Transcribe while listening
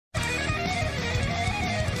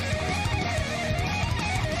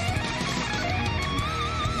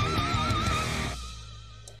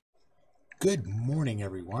Good morning,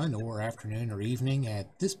 everyone, or afternoon or evening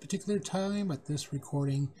at this particular time at this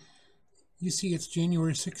recording. You see, it's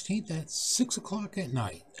January 16th at 6 o'clock at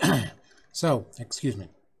night. So, excuse me.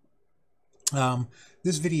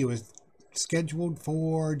 This video is scheduled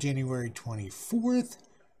for January 24th.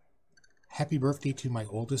 Happy birthday to my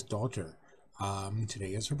oldest daughter.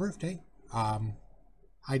 Today is her birthday.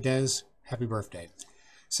 Hi, Des. Happy birthday.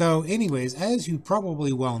 So anyways, as you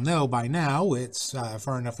probably well know by now, it's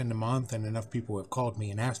far enough in the month and enough people have called me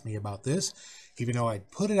and asked me about this, even though I'd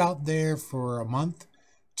put it out there for a month,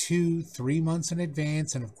 2, 3 months in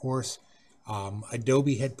advance. And of course,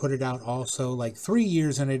 Adobe had put it out also like 3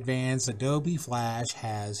 years in advance. Adobe Flash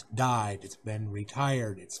has died. It's been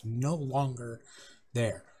retired. It's no longer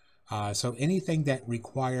there. So anything that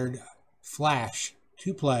required Flash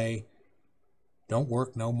to play don't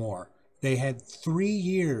work no more. They had 3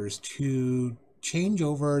 years to change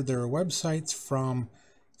over their websites from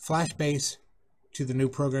Flash-based to the new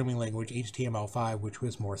programming language HTML5, which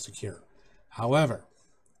was more secure. However,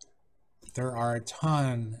 there are a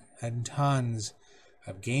ton and tons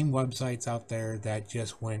of game websites out there that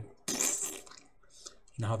just went, you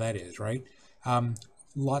know how that is, right?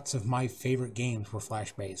 Lots of my favorite games were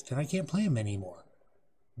Flash-based, and I can't play them anymore.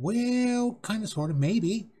 Well, kind of, sort of,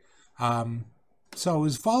 maybe. So I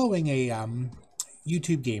was following a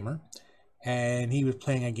YouTube gamer, and he was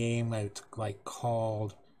playing a game that's like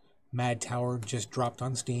called Mad Tower, just dropped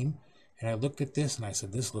on Steam. And I looked at this and I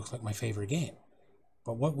said, this looks like my favorite game.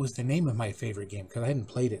 But what was the name of my favorite game? Because I hadn't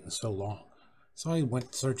played it in so long. So I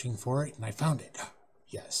went searching for it and I found it.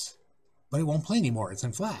 Yes. But it won't play anymore. It's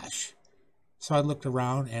in Flash. So I looked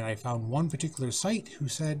around and I found one particular site who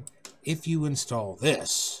said, if you install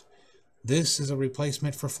this, this is a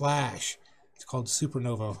replacement for Flash. It's called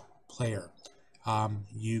Supernova Player.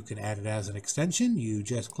 You can add it as an extension. You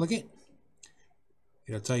just click it.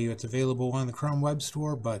 It'll tell you it's available on the Chrome Web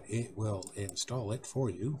Store, but it will install it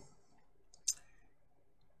for you.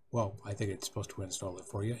 Well, I think it's supposed to install it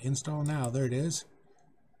for you. Install now. There it is.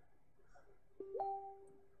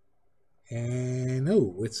 And,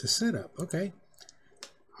 oh, it's a setup. Okay.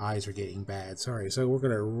 Eyes are getting bad. Sorry. So we're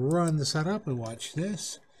going to run the setup and watch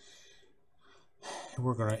this.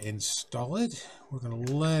 We're going to install it. We're going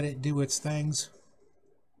to let it do its things.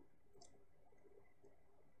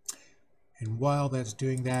 And while that's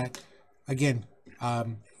doing that, again,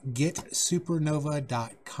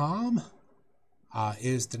 getsupernova.com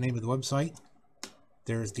is the name of the website.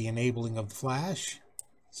 There's the enabling of the Flash.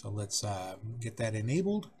 So let's get that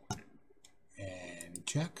enabled and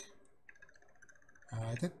check.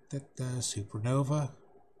 That Supernova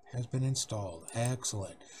has been installed.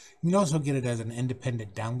 Excellent. You can also get it as an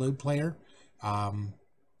independent download player.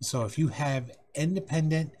 So if you have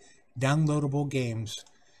independent downloadable games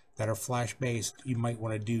that are Flash-based, you might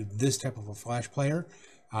want to do this type of a Flash player.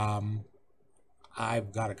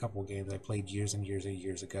 I've got a couple of games I played years and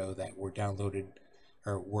years ago that were downloaded,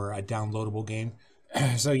 or were a downloadable game.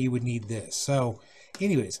 So you would need this. So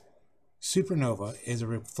anyways, Supernova is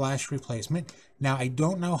a Flash replacement. Now, I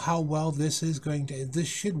don't know how well this is going to... This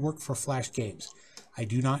should work for Flash games. I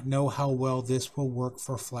do not know how well this will work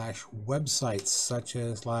for Flash websites, such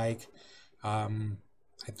as like... I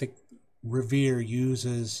think Revere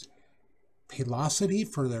uses Paylocity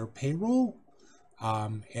for their payroll.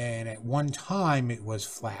 And at one time, it was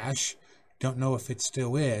Flash. Don't know if it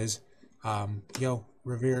still is.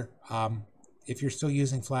 Revere, if you're still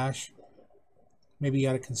using Flash... Maybe you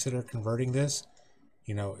ought to consider converting this.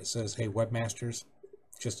 You know, it says, hey, webmasters,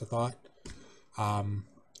 just a thought.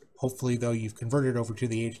 Hopefully, though, you've converted over to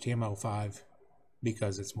the HTML5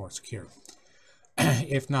 because it's more secure.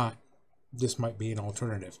 If not, this might be an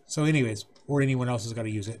alternative. So anyways, or anyone else has got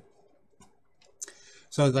to use it.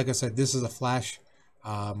 So like I said, this is a Flash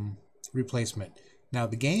replacement. Now,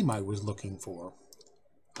 the game I was looking for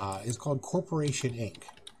is called Corporation Inc.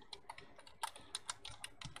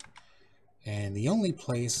 And the only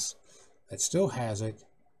place that still has it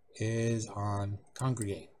is on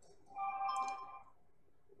Congregate.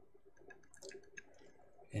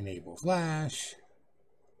 Enable Flash.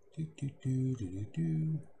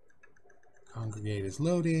 Congregate is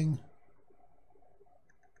loading.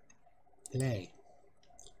 Play.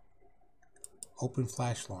 Open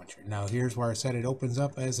Flash Launcher. Now here's where I said it opens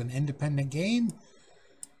up as an independent game.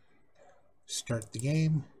 Start the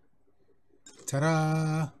game.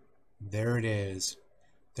 Ta-da! There it is.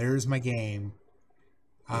 There's my game.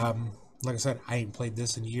 Like I said, I ain't played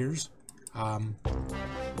this in years. And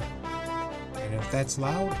if that's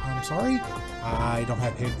loud, I'm sorry. I don't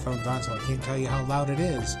have headphones on, so I can't tell you how loud it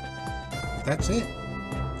is. But that's it.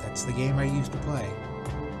 That's the game I used to play.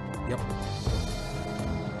 Yep.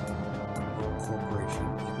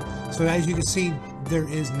 Corporation. So as you can see, there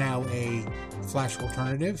is now a Flash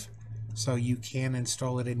alternative, so you can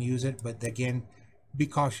install it and use it, but again, be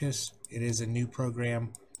cautious. It is a new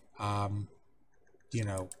program. You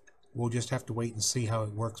know, we'll just have to wait and see how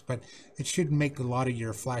it works, but it should make a lot of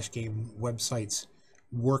your Flash game websites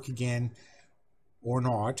work again, or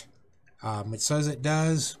not. It says it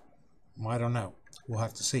does. I don't know. We'll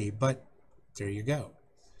have to see, but there you go.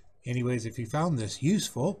 Anyways, if you found this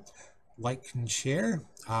useful, like and share.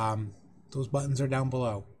 Those buttons are down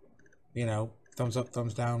below. You know, thumbs up,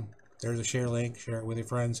 thumbs down. There's a share link. Share it with your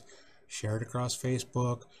friends. Share it across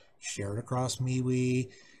Facebook. Share it across MeWe.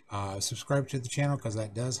 Subscribe to the channel because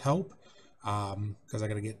that does help. Because I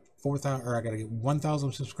gotta get 4,000, or I gotta get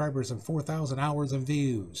 1,000 subscribers and 4,000 hours of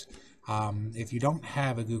views. If you don't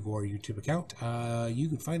have a Google or YouTube account, you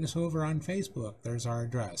can find us over on Facebook. There's our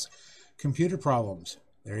address. Computer problems.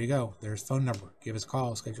 There you go. There's phone number. Give us a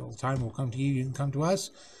call. Schedule a time. We'll come to you. You can come to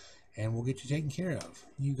us, and we'll get you taken care of.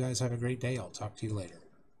 You guys have a great day. I'll talk to you later.